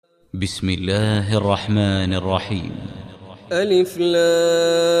بسم الله الرحمن الرحيم. ألف لام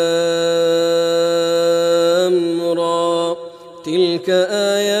را تلك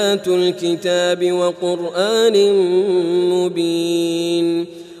آيات الكتاب وقرآن مبين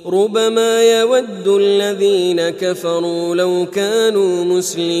ربما يود الذين كفروا لو كانوا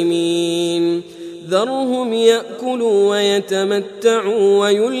مسلمين ذرهم يأكلوا ويتمتعوا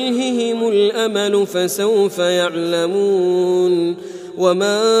ويلههم الأمل فسوف يعلمون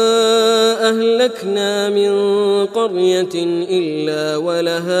وما أهلكنا من قرية إلا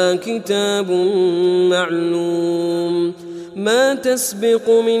ولها كتاب معلوم ما تسبق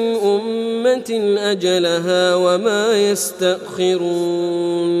من أمة أجلها وما يستأخرون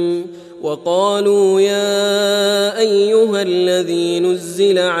وقالوا يا أيها الذي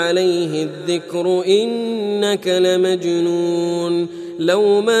نزل عليه الذكر إنك لمجنون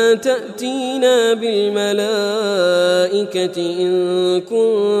لو ما تأتينا بالملائكة إن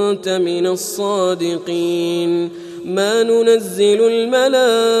كنت من الصادقين ما ننزل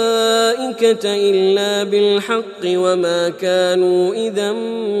الملائكة إلا بالحق وما كانوا إذا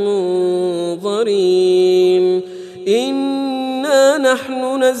منظرين إنا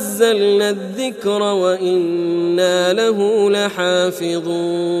نحن نزلنا الذكر وإنا له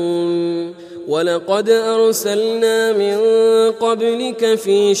لحافظون ولقد أرسلنا من قبلك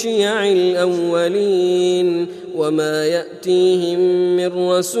في شيع الأولين وما يأتيهم من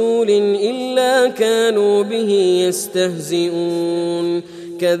رسول إلا كانوا به يستهزئون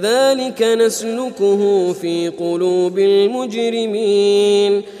كذلك نسلكه في قلوب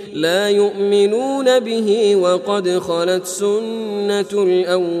المجرمين لا يؤمنون به وقد خلت سنة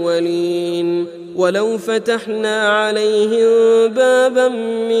الأولين ولو فتحنا عليهم بابا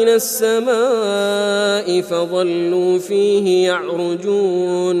من السماء فظلوا فيه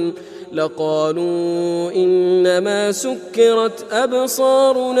يعرجون لقالوا إنما سكرت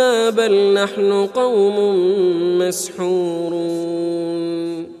أبصارنا بل نحن قوم مسحورون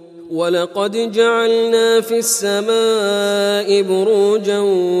ولقد جعلنا في السماء بروجا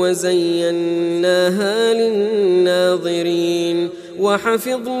وزيناها للناظرين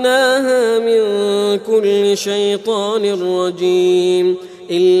وحفظناها من كل شيطان رجيم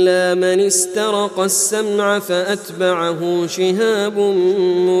إلا من استرق السمع فأتبعه شهاب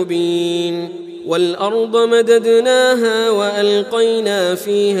مبين والأرض مددناها وألقينا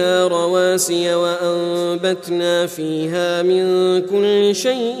فيها رواسي وأنبتنا فيها من كل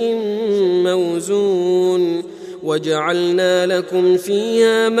شيء موزون وجعلنا لكم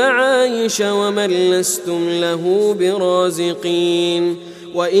فيها معايش ومن لستم له برازقين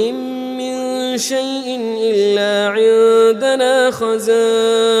وإن من شيء إلا عندنا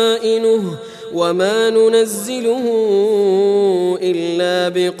خزائنه وما ننزله إلا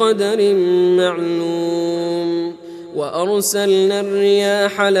بقدر معلوم وأرسلنا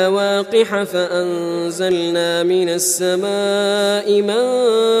الرياح لواقح فأنزلنا من السماء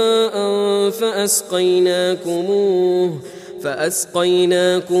ماء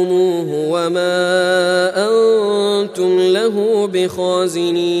فأسقيناكموه وما أنتم له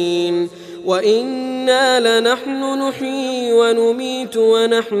بخازنين وإنا لنحن نحيي ونميت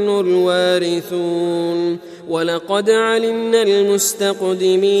ونحن الوارثون ولقد علمنا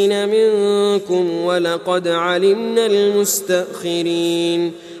المستقدمين منكم ولقد علمنا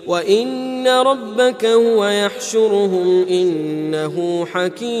المستأخرين وإن ربك هو يحشرهم إنه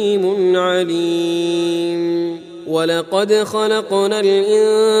حكيم عليم ولقد خلقنا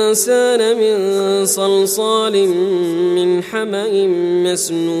الإنسان من صلصال من حمأ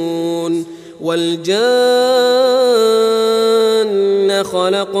مسنون والجان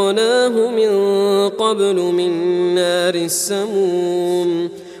خلقناه من قبل من نار السموم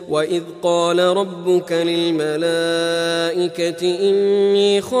وإذ قال ربك للملائكة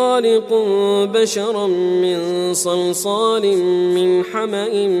إني خالق بشرا من صلصال من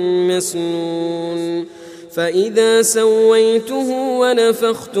حمأ مسنون فإذا سويته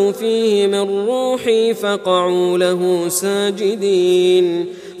ونفخت فيه من روحي فقعوا له ساجدين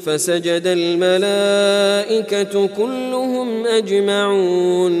فسجد الملائكة كلهم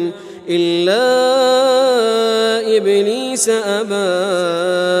أجمعون إلا إبليس أبى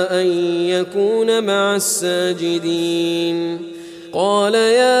أن يكون مع الساجدين قال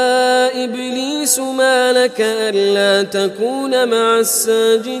يا إبليس ما لك ألا تكون مع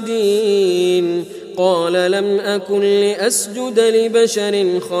الساجدين قال لم أكن لأسجد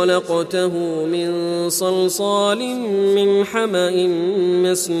لبشر خلقته من صلصال من حمأ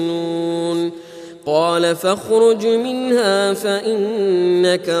مسنون قال فاخرج منها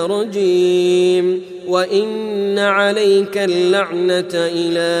فإنك رجيم وإن عليك اللعنة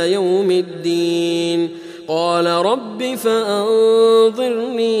إلى يوم الدين قال رب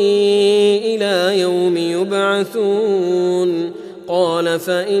فأنظرني إلى يوم يبعثون قال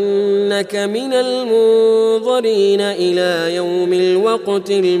فإنك من المنظرين إلى يوم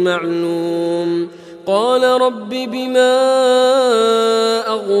الوقت المعلوم قال رب بما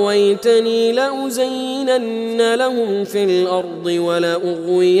أغويتني لأزينن لهم في الأرض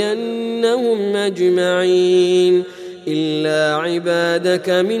ولأغوينهم أجمعين إلا عبادك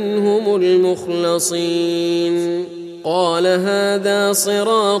منهم المخلصين قال هذا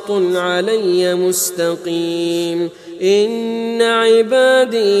صراط علي مستقيم إن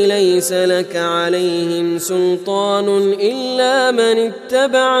عبادي ليس لك عليهم سلطان إلا من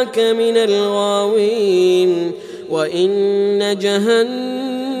اتبعك من الغاوين وإن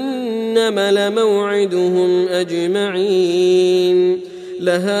جهنم لموعدهم أجمعين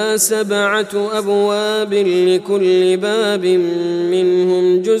لها 7 أبواب لكل باب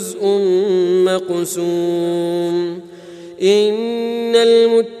منهم جزء مقسوم إن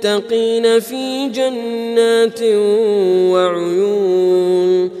المتقين في جنات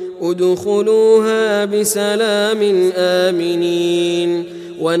وعيون ادخلوها بسلام آمنين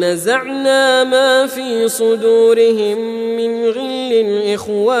ونزعنا ما في صدورهم من غل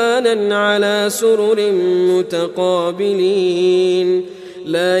إخوانا على سرر متقابلين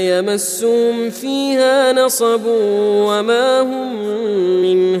لا يمسهم فيها نصب وما هم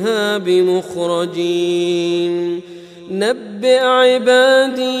منها بمخرجين نبئ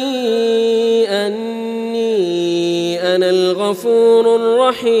عبادي أني أنا الغفور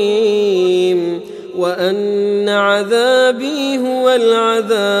الرحيم وأن عذابي هو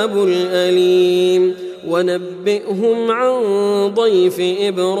العذاب الأليم ونبئهم عن ضيف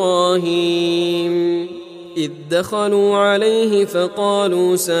إبراهيم إذ دخلوا عليه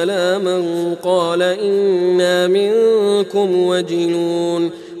فقالوا سلاما قال إنا منكم وجلون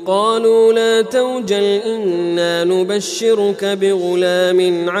قالوا لا توجل إنا نبشرك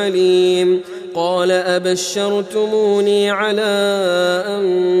بغلام عليم قال أبشرتموني على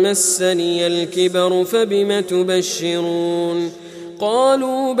أن مسني الكبر فبم تبشرون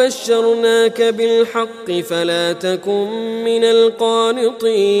قالوا بشرناك بالحق فلا تكن من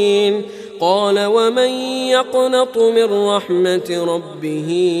القانطين قال ومن يقنط من رحمة ربه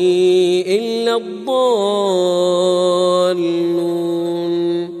إلا الضالون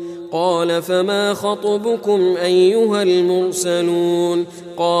قال فما خطبكم أيها المرسلون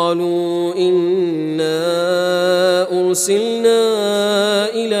قالوا إنا أرسلنا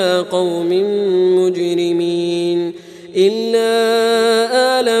إلى قوم مجرمين إلا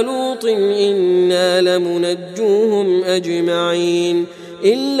آل لوط إنا لمنجوهم أجمعين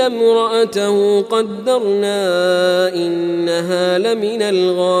إلا امرأته قدرنا إنها لمن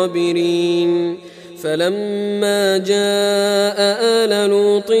الغابرين فلما جاء آل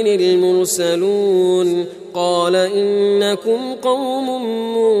لوط المرسلون قال إنكم قوم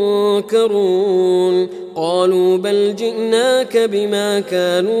منكرون قالوا بل جئناك بما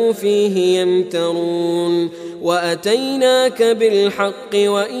كانوا فيه يمترون وأتيناك بالحق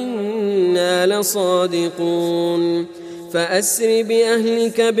وإنا لصادقون فأسر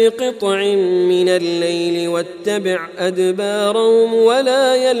بأهلك بقطع من الليل واتبع أدبارهم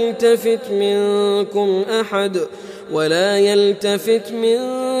ولا يلتفت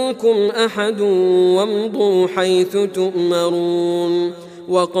منكم أحد وامضوا حيث تؤمرون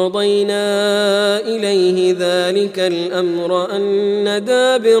وقضينا إليه ذلك الأمر أن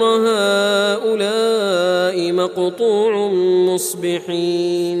دابر هؤلاء مقطوع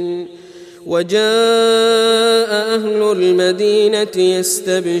مصبحين وجاء أهل المدينة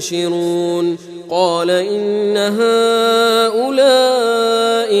يستبشرون قال إن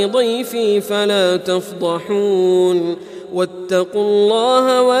هؤلاء ضيفي فلا تفضحون واتقوا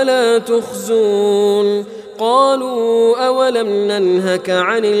الله ولا تخزون قالوا أولم ننهك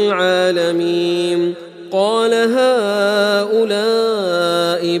عن العالمين قال هؤلاء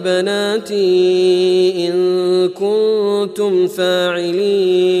بناتي إن كنتم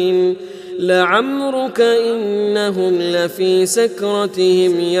فاعلين لعمرك إنهم لفي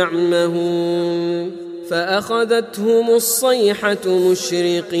سكرتهم يعمهون فأخذتهم الصيحة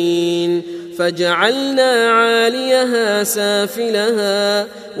مشرقين فجعلنا عاليها سافلها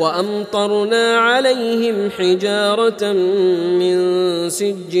وأمطرنا عليهم حجارة من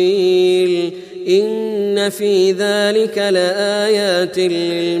سجيل إن في ذلك لآيات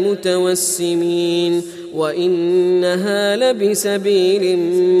للمتوسمين وإنها لبسبيل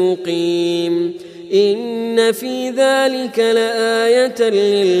مقيم إن في ذلك لآية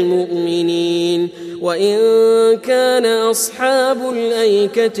للمؤمنين وإن كان أصحاب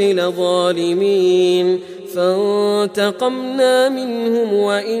الأيكة لظالمين فانتقمنا منهم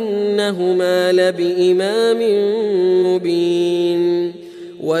وإنهما لبإمام مبين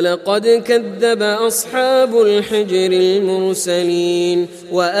ولقد كذب أصحاب الحجر المرسلين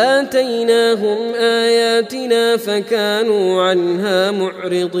وآتيناهم آياتنا فكانوا عنها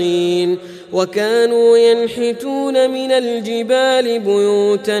معرضين وكانوا ينحتون من الجبال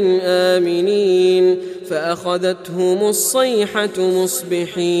بيوتا آمنين فأخذتهم الصيحة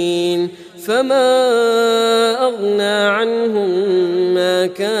مصبحين فما أغنى عنهم ما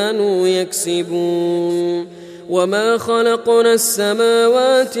كانوا يكسبون وما خلقنا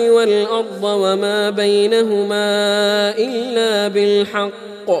السماوات والأرض وما بينهما إلا بالحق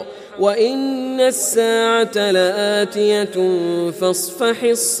وإن الساعة لآتية فاصفح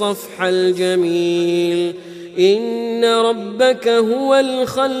الصفح الجميل إن ربك هو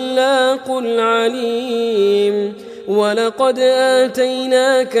الخلاق العليم ولقد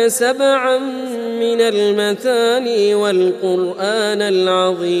آتيناك 7 من المثاني والقرآن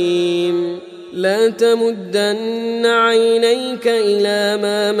العظيم لا تمدن عينيك إلى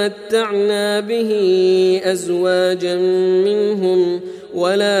ما متعنا به أزواجا منهم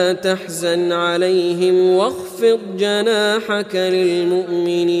ولا تحزن عليهم واخفض جناحك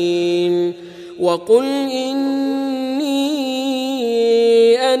للمؤمنين وقل إني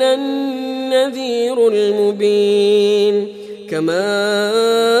أنا النذير المبين كما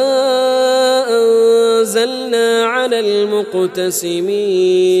أنزلنا على المقتسمين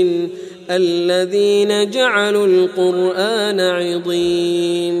الذين جعلوا القرآن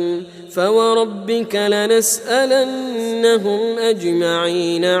عضين فوربك لنسألنهم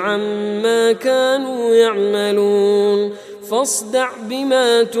أجمعين عما كانوا يعملون فاصدع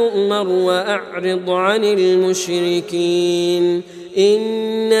بما تؤمر وأعرض عن المشركين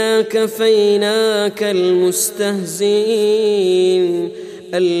إنا كفيناك المستهزئين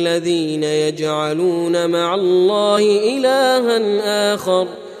الذين يجعلون مع الله إلها آخر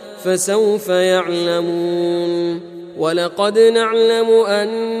فسوف يعلمون ولقد نعلم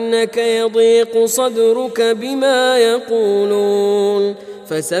أنك يضيق صدرك بما يقولون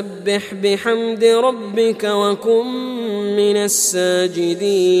فسبح بحمد ربك وكن من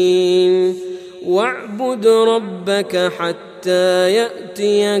الساجدين واعبد ربك حتى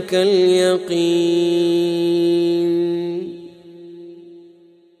يأتيك اليقين.